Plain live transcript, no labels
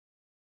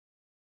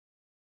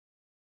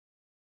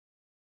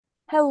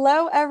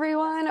Hello,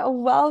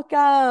 everyone.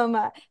 Welcome.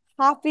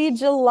 Happy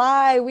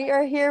July. We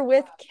are here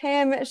with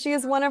Kim. She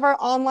is one of our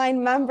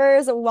online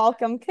members.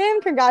 Welcome,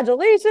 Kim.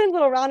 Congratulations.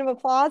 Little round of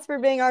applause for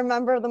being our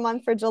member of the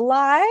month for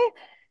July.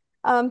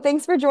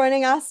 Thanks for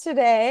joining us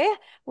today.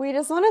 We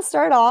just want to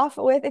start off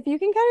with if you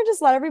can kind of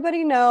just let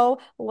everybody know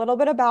a little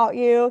bit about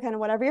you, kind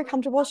of whatever you're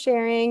comfortable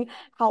sharing,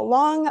 how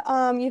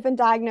long you've been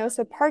diagnosed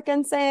with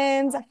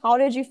Parkinson's, how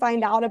did you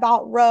find out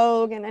about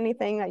Rogue, and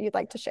anything that you'd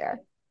like to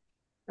share.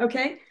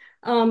 Okay.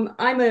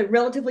 I'm a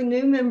relatively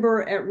new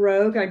member at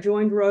Rogue. I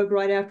joined Rogue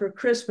right after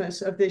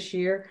Christmas of this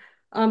year.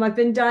 I've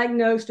been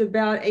diagnosed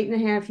about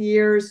 8.5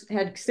 years,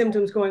 had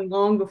symptoms going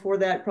long before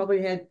that,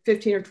 probably had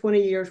 15 or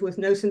 20 years with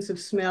no sense of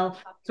smell.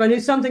 So I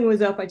knew something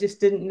was up. I just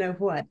didn't know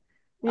what.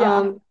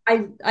 Yeah,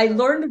 I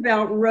learned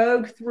about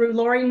Rogue through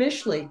Laurie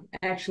Mishley,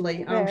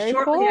 actually. very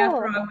Shortly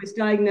after cool. I was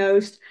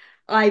diagnosed,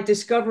 I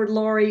discovered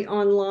Laurie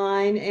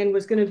online and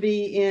was going to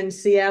be in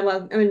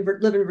Seattle. I mean,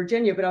 live in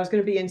Virginia, but I was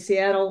going to be in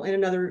Seattle in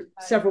another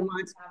several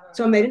months.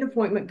 So I made an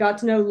appointment, got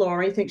to know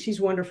Laurie. I think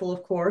she's wonderful,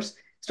 of course.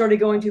 Started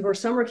going to her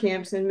summer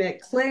camps and met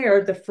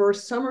Claire the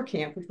first summer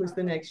camp, which was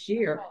the next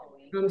year.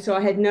 So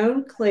I had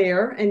known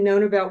Claire and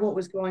known about what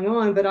was going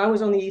on, but I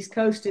was on the East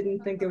Coast, didn't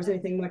think there was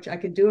anything much I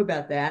could do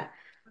about that.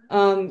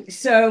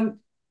 So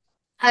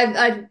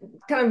I've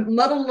kind of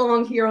muddled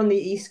along here on the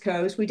East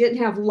Coast. We didn't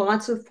have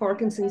lots of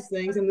Parkinson's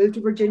things. I moved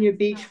to Virginia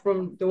Beach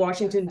from the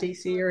Washington,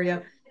 D.C.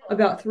 area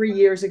about 3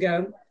 years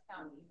ago.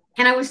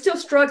 And I was still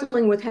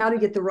struggling with how to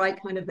get the right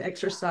kind of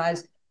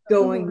exercise Mhm.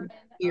 going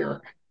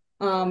here.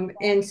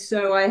 And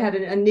so I had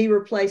a knee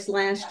replaced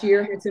last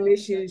year, had some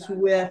issues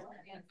with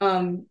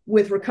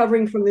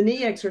recovering from the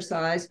knee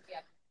exercise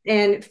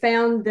and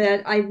found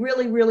that I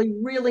really, really,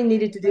 really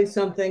needed to do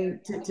something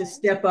to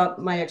step up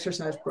my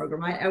exercise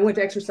program. I went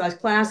to exercise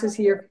classes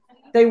here.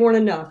 They weren't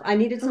enough. I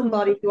needed Mhm.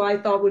 somebody who I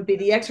thought would be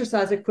the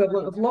exercise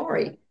equivalent of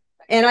Laurie.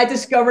 And I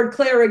discovered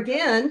Claire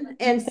again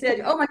and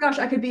said, oh my gosh,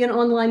 I could be an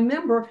online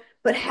member,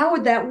 but how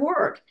would that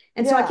work?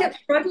 And so I Yeah. kept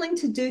struggling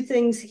to do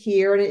things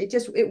here, and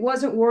it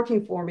wasn't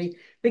working for me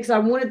because I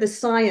wanted the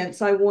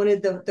science. I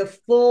wanted the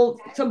full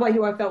somebody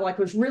who I felt like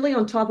was really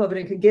on top of it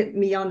and could get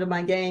me onto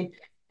my game.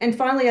 And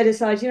finally, I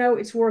decided,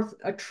 it's worth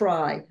a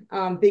try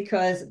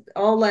because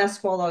all last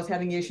fall I was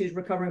having issues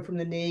recovering from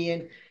the knee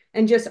and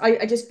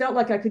I just felt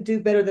like I could do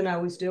better than I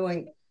was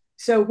doing.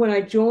 So when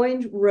I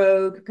joined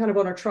Rogue, kind of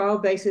on a trial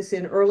basis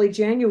in early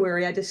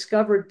January, I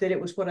discovered that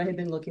it was what I had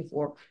been looking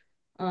for.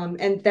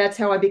 And that's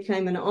how I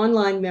became an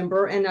online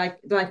member. And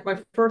my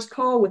first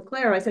call with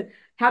Claire, I said,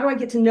 how do I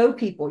get to know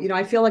people?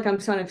 I feel like I'm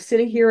kind of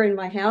sitting here in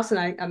my house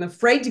and I'm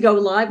afraid to go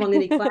live on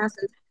any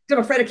classes. I'm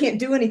afraid I can't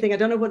do anything. I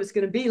don't know what it's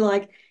going to be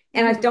like.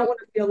 And I Mhm. don't want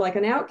to feel like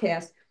an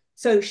outcast.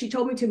 So she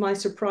told me, to my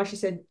surprise, she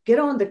said, get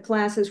on the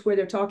classes where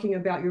they're talking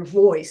about your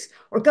voice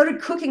or go to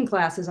cooking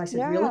classes. I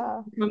said, really?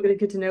 Yeah. I'm going to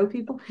get to know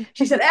people?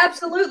 She said,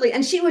 absolutely.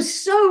 And she was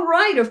so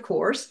right, of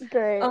course.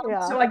 Great. Yeah.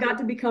 So I got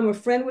to become a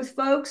friend with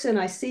folks, and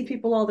I see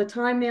people all the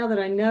time now that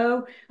I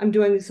know. I'm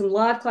doing some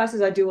live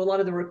classes. I do a lot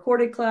of the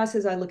recorded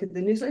classes. I look at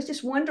the news. It's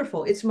just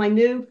wonderful. It's my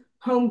new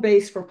home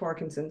base for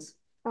Parkinson's.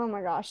 Oh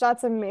my gosh,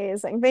 that's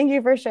amazing. Thank you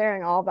for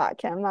sharing all of that,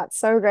 Kim. That's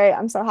so great.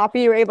 I'm so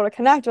happy you were able to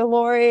connect with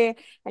Lori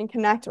and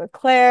connect with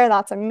Claire.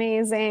 That's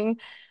amazing.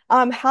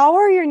 How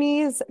are your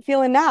knees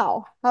feeling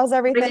now? How's My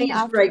everything knee is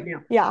after? great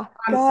now. Yeah,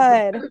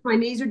 good. My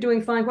knees are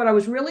doing fine. What I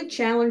was really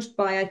challenged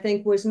by, I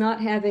think, was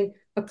not having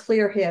a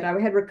clear head.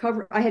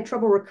 I had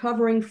trouble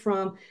recovering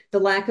from the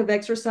lack of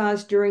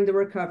exercise during the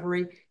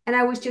recovery. And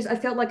I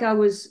felt like I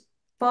was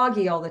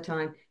foggy all the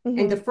time.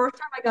 And the Hmm. first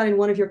time I got in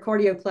one of your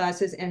cardio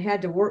classes and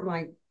had to work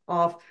my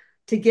off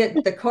to get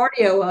the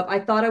cardio up, I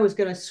thought I was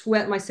going to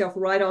sweat myself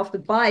right off the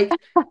bike.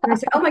 And I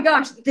said, oh my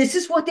gosh, this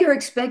is what they're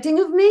expecting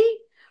of me?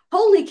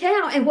 Holy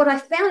cow. And what I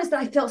found is that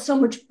I felt so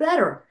much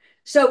better.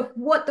 So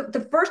what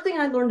the first thing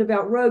I learned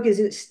about Rogue is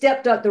it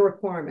stepped up the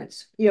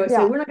requirements. It said,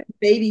 Yeah. we're not going to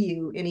baby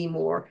you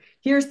anymore.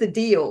 Here's the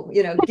deal.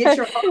 Get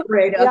your heart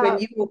rate up Yeah.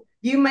 and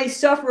you may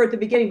suffer at the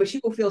beginning, but you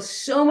will feel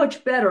so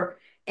much better.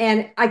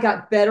 And I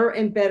got better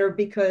and better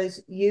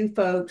because you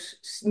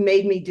folks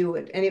made me do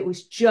it. And it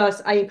was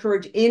just, I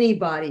encourage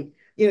anybody,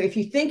 if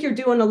you think you're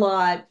doing a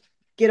lot,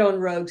 get on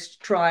Rogue's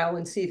trial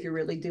and see if you're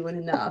really doing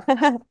enough.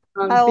 I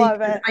love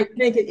Because it. I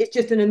think it's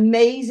just an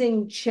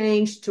amazing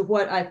change to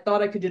what I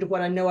thought I could do to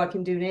what I know I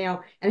can do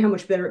now and how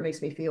much better it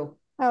makes me feel.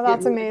 Oh, It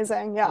that's really,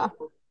 amazing. Yeah.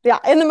 Yeah.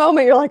 In the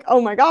moment, you're like,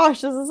 oh my gosh,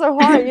 this is so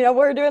hard.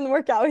 We're doing the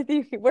workout with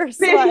you. We're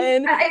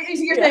sweating.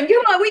 you're Yeah. saying,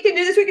 come on, we can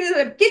do this, we can do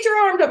this. Get your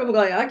arms up. I'm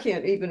like, I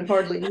can't even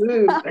hardly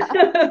move.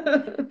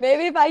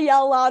 Maybe if I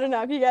yell loud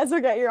enough, you guys will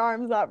get your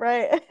arms up,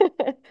 right?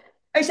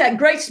 It's that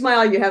great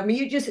smile you have. I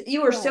mean,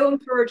 you are Oh. so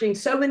encouraging.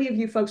 So many of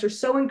you folks are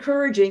so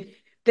encouraging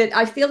that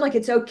I feel like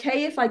it's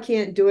okay if I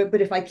can't do it, but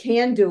if I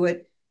can do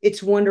it,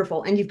 it's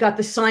wonderful. And you've got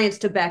the science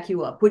to back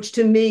you up, which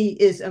to me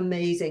is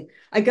amazing.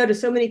 I go to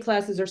so many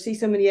classes or see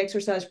so many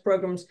exercise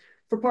programs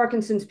for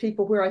Parkinson's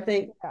people where I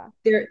think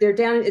Yeah. they're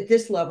down at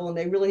this level and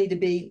they really need to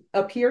be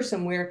up here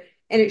somewhere.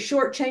 And it's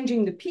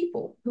shortchanging the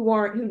people who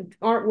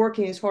aren't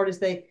working as hard as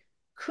they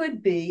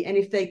could be. And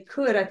if they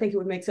could, I think it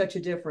would make such a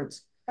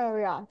difference. Oh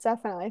yeah,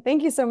 definitely.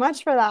 Thank you so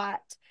much for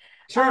that.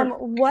 Sure. Thank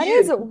What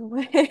is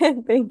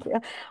you. thank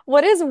you.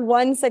 What is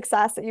one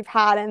success that you've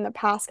had in the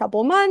past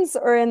couple months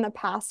or in the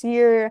past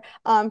year,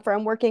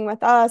 from working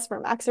with us,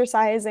 from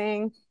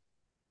exercising?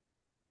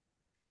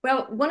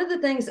 Well, one of the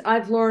things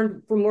I've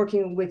learned from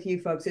working with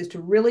you folks is to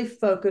really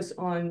focus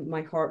on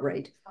my heart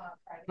rate.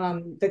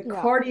 The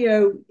Yeah.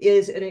 cardio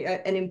is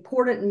an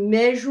important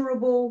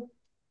measurable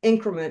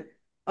increment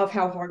of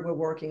how hard we're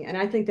working. And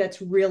I think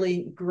that's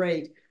really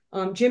great.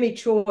 Jimmy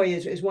Choi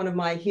is one of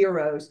my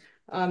heroes.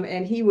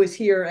 And he was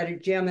here at a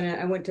gym,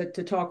 and I went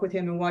to talk with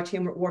him and watch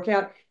him work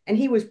out. And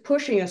he was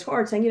pushing us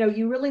hard, saying,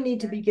 you really need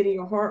to be getting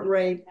your heart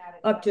rate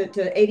up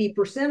to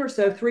 80% or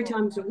so 3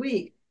 times a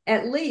week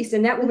at least.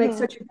 And that will make Hmm.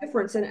 such a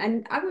difference.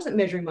 And I wasn't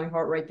measuring my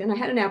heart rate then. I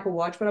had an Apple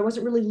Watch, but I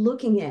wasn't really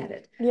looking at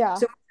it. Yeah.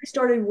 So I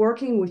started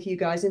working with you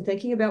guys and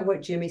thinking about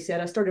what Jimmy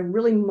said. I started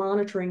really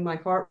monitoring my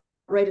heart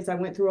rate as I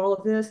went through all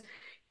of this,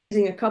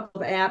 using a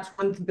couple of apps,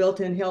 one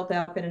built-in health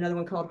app and another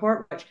one called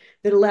HeartWatch,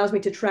 that allows me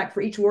to track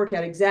for each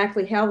workout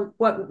exactly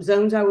what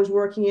zones I was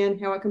working in,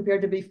 how I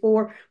compared to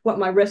before, what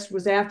my rest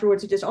was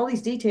afterwards, just all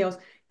these details.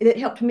 And it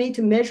helped me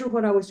to measure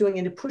what I was doing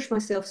and to push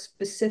myself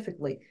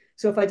specifically.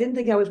 So if I didn't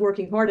think I was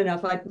working hard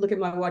enough, I'd look at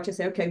my watch and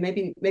say, okay,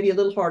 maybe a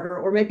little harder,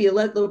 or maybe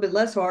little bit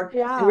less hard, and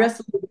Yeah. rest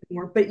a little bit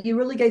more. But you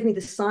really gave me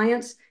the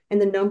science and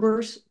the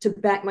numbers to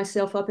back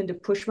myself up and to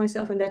push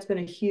myself, and that's been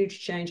a huge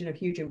change and a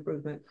huge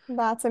improvement.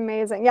 That's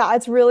amazing. Yeah,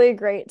 it's really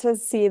great to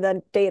see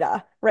the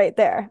data right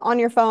there on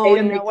your phone,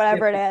 Data makes a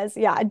whatever it difference. is.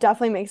 Yeah, it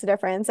definitely makes a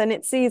difference. And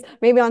it sees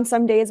maybe on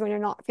some days when you're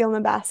not feeling the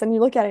best and you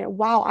look at it,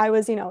 wow, I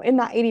was, in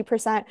that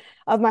 80%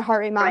 of my heart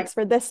rate Right. max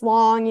for this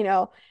long,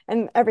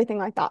 and everything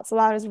like that. So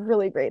that is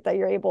really great that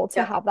you're able to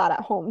Yeah. have that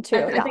at home I, too.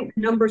 th I Yeah. think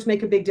numbers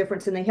make a big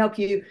difference, and they help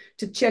you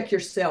to check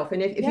yourself.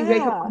 And if you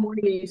wake up in Yeah. the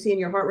morning and you see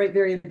your heart rate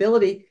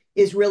variability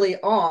is really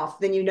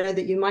off, then you know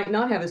that you might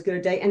not have as good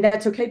a day. And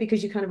that's okay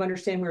because you kind of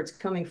understand where it's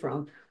coming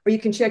from. Or you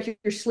can check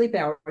your sleep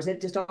hours.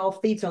 It just all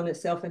feeds on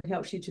itself and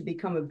helps you to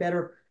become a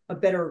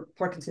better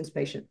Parkinson's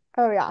patient.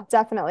 Oh yeah,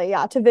 definitely.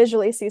 Yeah, to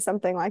visually see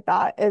something like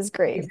that is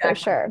great for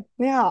Exactly. sure.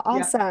 Yeah, Yeah.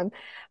 awesome.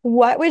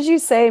 What would you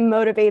say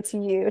motivates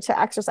you to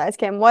exercise,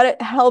 Kim?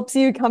 What helps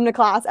you come to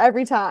class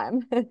every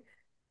time?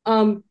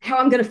 How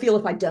I'm going to feel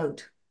if I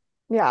don't.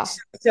 Yeah.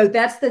 So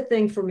that's the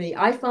thing for me.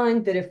 I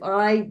find that if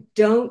I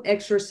don't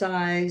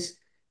exercise,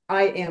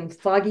 I am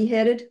foggy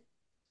headed.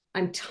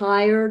 I'm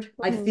tired.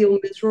 I Mhm. feel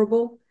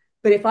miserable.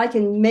 But if I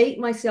can make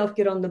myself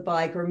get on the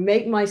bike or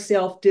make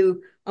myself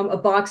do a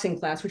boxing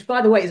class, which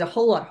by the way is a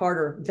whole lot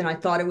harder than I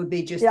thought it would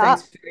be, just Yeah.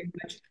 thanks very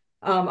much.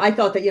 I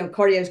thought that,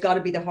 cardio's got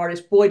to be the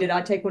hardest. Boy, did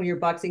I take one of your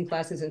boxing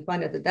classes and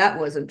find out that that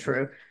wasn't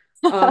true.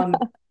 Um,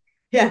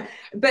 yeah,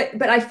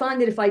 but I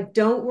find that if I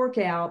don't work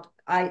out,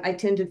 I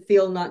tend to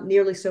feel not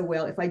nearly so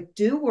well. If I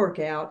do work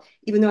out,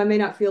 even though I may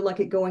not feel like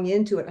it going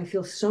into it, I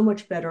feel so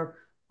much better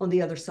on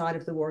the other side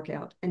of the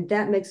workout. And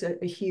that makes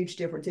a huge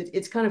difference.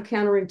 It's kind of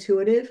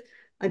counterintuitive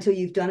until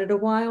you've done it a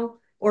while.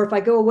 Or if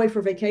I go away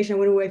for vacation, I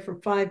went away for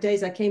 5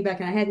 days, I came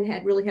back and I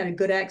hadn't really had a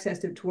good access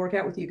to work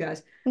out with you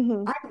guys.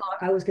 Hmm. I thought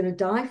I was going to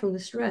die from the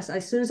stress.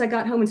 As soon as I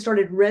got home and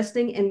started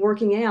resting and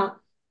working out,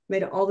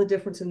 made all the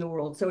difference in the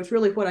world. So it's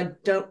really what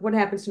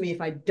happens to me if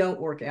I don't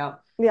work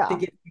out that Yeah.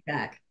 gets me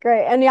back.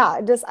 Great. And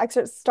yeah, just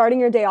starting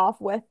your day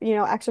off with,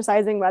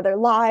 exercising, whether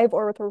live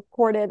or with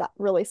recorded, that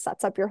really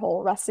sets up your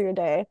whole rest of your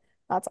day.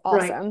 That's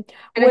Right. awesome.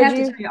 And I Would have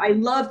to tell you?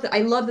 you, I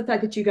love the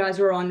fact that you guys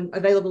are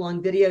available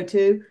on video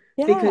too,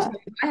 because Yeah.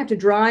 I have to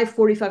drive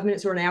 45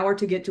 minutes or an hour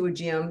to get to a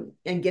gym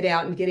and get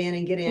out and get in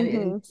and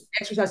Hmm.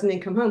 exercise and then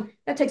come home.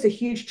 That takes a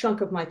huge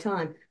chunk of my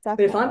time.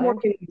 But if I'm Definitely.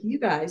 working with you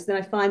guys, then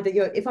I find that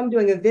if I'm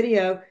doing a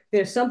video,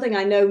 there's something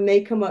I know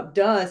may come up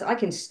I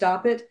can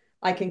stop it.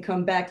 I can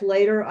come back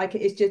later.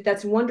 It's just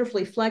that's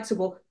wonderfully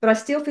flexible, but I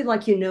still feel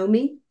like you know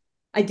me.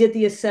 I did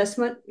the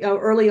assessment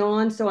early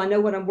on, so I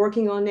know what I'm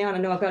working on now, and I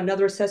know I've got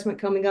another assessment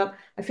coming up.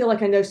 I feel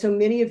like I know so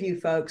many of you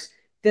folks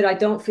that I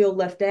don't feel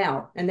left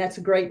out, and that's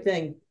a great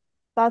thing.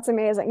 That's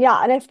amazing.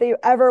 Yeah. And if they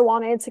ever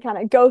wanted to kind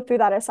of go through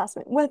that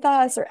assessment with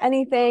us or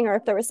anything, or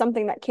if there was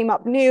something that came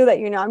up new that,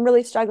 I'm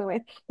really struggling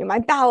with, my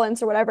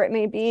balance or whatever it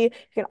may be, you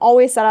can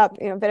always set up,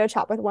 video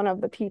chat with one of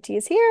the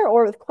PTs here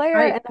or with Claire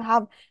Right. and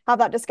have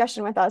that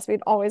discussion with us.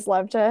 We'd always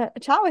love to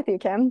chat with you,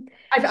 Kim.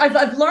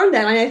 I've learned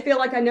that, and I feel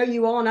like I know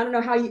you all, and I don't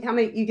know how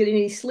many you get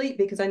any sleep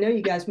because I know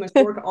you guys must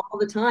work all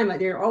the time.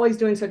 You're always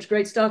doing such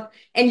great stuff,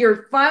 and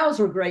your files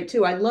are great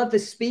too. I love the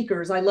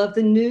speakers. I love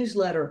the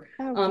newsletter.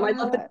 Oh, I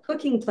love the good.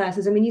 cooking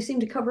classes. I mean, you seem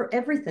to cover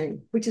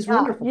everything, which is Yeah,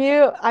 wonderful.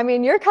 I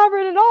mean, you're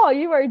covering it all.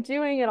 You are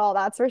doing it all,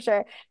 that's for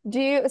sure.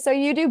 So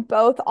you do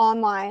both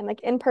online, like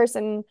in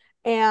person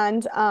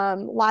and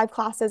live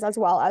classes as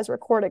well as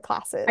recorded I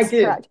classes,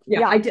 do. correct? Yeah,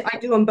 Yeah. I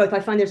do them both. I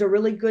find there's a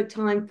really good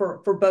time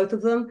for both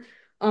of them.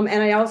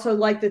 And I also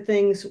like the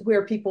things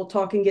where people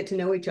talk and get to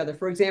know each other.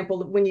 For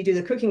example, when you do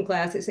the cooking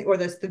class or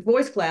the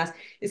voice class,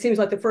 it seems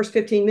like the first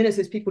 15 minutes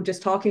is people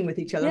just talking with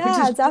each other, which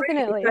Yeah, is great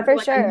because definitely, I feel for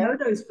like I sure. know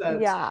those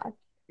folks. Yeah.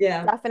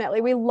 Yeah,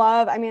 Definitely. We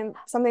love, I mean,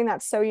 something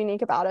that's so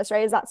unique about us,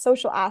 right, is that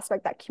social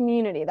aspect, that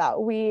community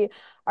that we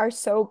are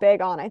so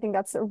big on. I think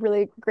that's a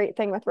really great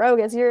thing with Rogue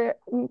is you're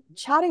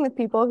chatting with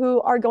people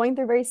who are going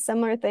through very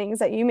similar things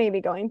that you may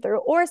be going through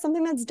or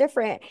something that's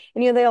different.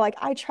 And they're like,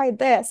 I tried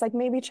this, like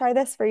maybe try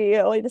this for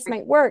you. Like this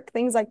might work,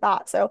 things like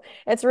that. So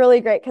it's really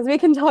great because we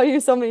can tell you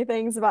so many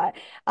things, but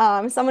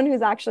someone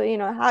who's actually,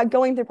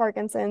 going through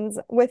Parkinson's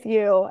with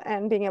you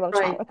and being able to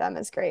chat right. with them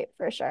is great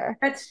for sure.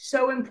 That's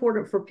so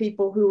important for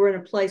people who are in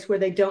a place where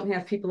they don't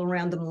have people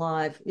around them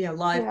live,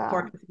 live Yeah.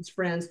 Parkinson's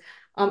friends.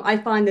 I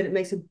find that it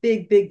makes a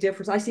big, big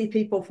difference. I see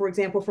people, for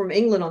example, from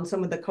England on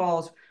some of the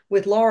calls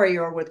with Laurie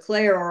or with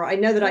Claire, or I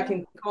know that I Yeah.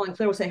 can call and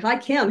Claire will say, "Hi,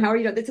 Kim, how are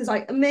you?" This is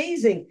like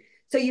amazing.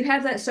 So you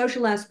have that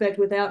social aspect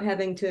without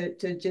having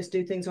to just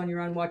do things on your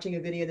own, watching a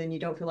video, then you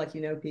don't feel like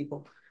you know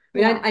people. I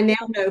mean, Yeah. I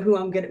now know who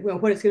I'm gonna, well,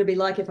 what it's going to be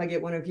like if I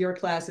get one of your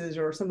classes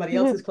or somebody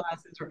else's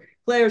classes or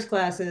Claire's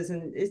classes,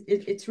 and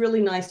it's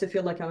really nice to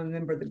feel like I'm a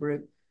member of the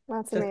group.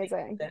 That's So thank you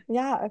amazing. for that.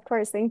 Yeah, of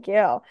course. Thank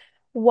you.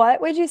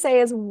 What would you say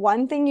is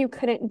one thing you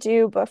couldn't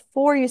do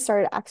before you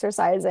started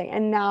exercising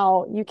and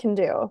now you can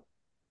do?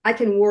 I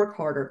can work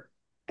harder.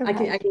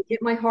 Okay. I can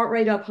get my heart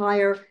rate up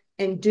higher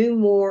and do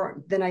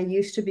more than I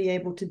used to be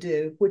able to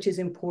do, which is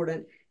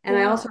important. And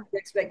I also Yeah. have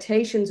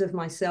expectations of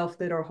myself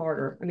that are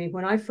harder. I mean,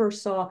 when I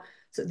first saw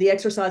the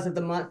exercise of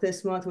the month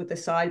this month with the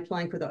side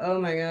plank with the, oh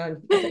my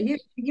God, I thought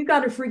you got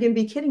to friggin'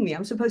 be kidding me.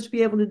 I'm supposed to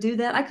be able to do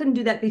that. I couldn't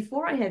do that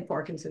before I had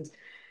Parkinson's.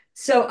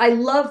 So I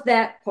love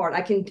that part.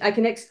 I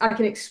can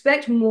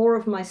expect more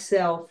of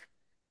myself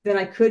than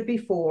I could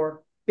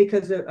before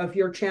because of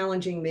your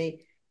challenging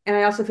me. And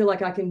I also feel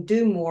like I can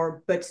do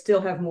more, but still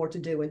have more to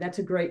do. And that's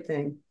a great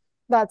thing.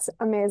 That's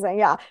amazing.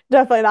 Yeah,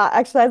 definitely not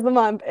exercise of the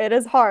month. It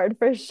is hard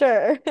for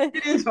sure.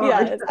 It is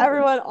hard. Yes,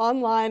 everyone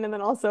online and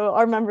then also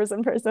our members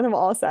in person have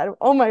all said,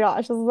 oh my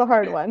gosh, this is a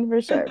hard one for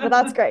sure. But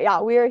that's great.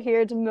 Yeah, we are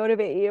here to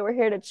motivate you. We're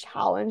here to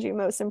challenge you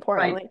most Right,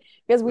 importantly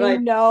because we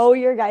right. know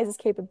your guys'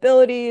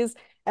 capabilities,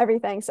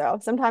 everything. So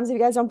sometimes if you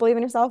guys don't believe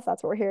in yourself,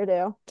 that's what we're here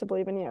to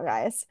believe in you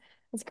guys.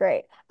 That's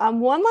great.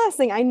 One last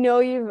thing, I know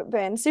you've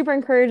been super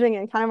encouraging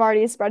and kind of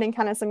already spreading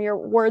kind of some of your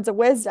words of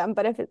wisdom,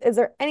 but if is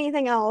there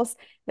anything else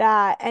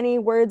that any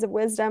words of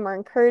wisdom or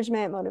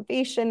encouragement,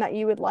 motivation that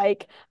you would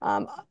like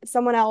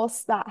someone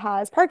else that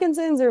has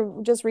Parkinson's or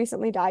just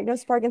recently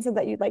diagnosed Parkinson's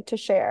that you'd like to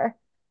share?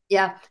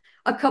 Yeah,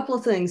 a couple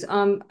of things.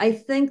 I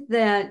think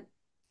that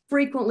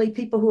frequently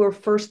people who are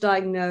first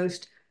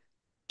diagnosed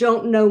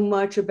don't know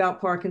much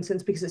about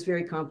Parkinson's because it's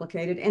very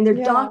complicated, and their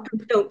Yeah. doctors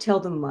don't tell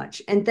them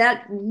much. And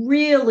that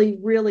really,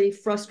 really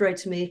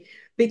frustrates me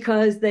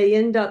because they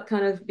end up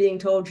kind of being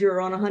told you're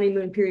on a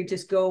honeymoon period,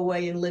 just go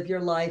away and live your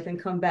life and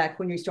come back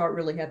when you start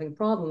really having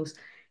problems.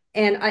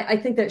 And I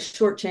think that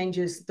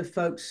shortchanges the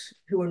folks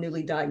who are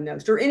newly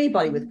diagnosed or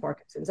anybody with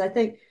Parkinson's. I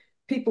think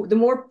the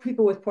more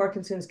people with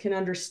Parkinson's can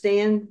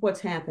understand what's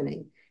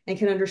happening and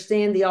can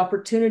understand the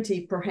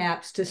opportunity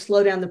perhaps to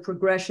slow down the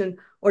progression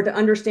or to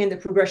understand the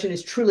progression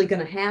is truly going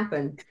to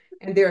happen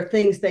and there are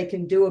things they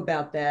can do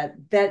about that,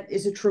 that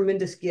is a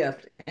tremendous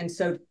gift. And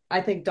so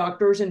I think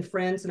doctors and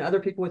friends and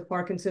other people with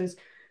Parkinson's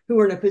who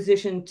are in a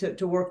position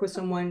to work with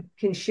someone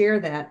can share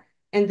that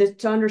and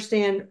to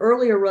understand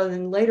earlier rather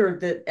than later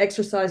that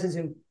exercise is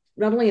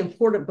not only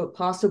important but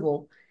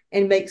possible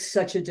and makes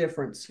such a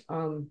difference,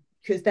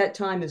 because that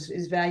time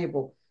is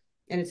valuable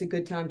and it's a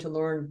good time to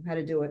learn how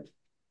to do it.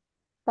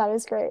 That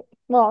is great.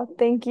 Well,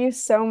 thank you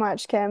so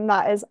much, Kim.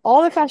 That is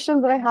all the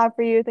questions that I have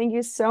for you. Thank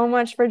you so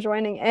much for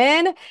joining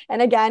in.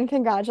 And again,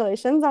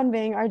 congratulations on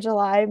being our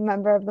July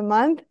member of the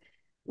month.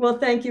 Well,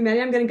 thank you,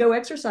 Manny. I'm going to go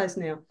exercise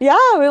now.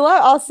 Yeah, we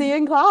love. I'll see you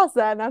in class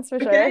then. That's for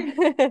sure. Okay.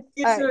 See All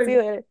you right, see you soon.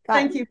 later. Bye.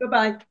 Thank you. Bye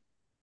bye.